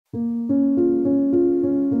I heard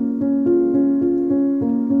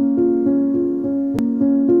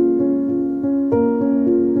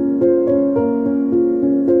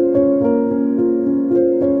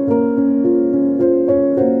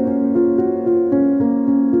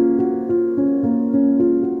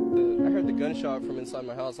the gunshot from inside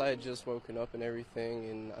my house. I had just woken up and everything,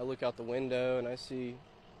 and I look out the window and I see,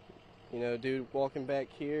 dude walking back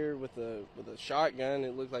here with a shotgun.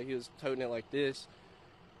 It looked like he was toting it like this.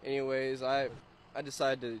 Anyways, I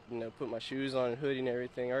decided to put my shoes on and hoodie and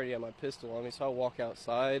everything. I already had my pistol on me, so I walk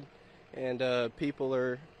outside, and people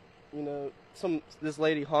are, this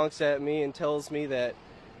lady honks at me and tells me that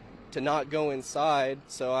to not go inside.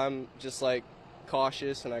 So I'm just like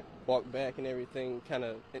cautious, and I walk back and everything, kind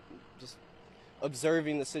of just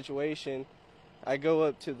observing the situation. I go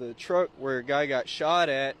up to the truck where a guy got shot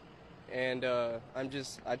at, and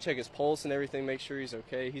I check his pulse and everything, make sure he's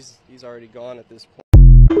okay. He's already gone at this point.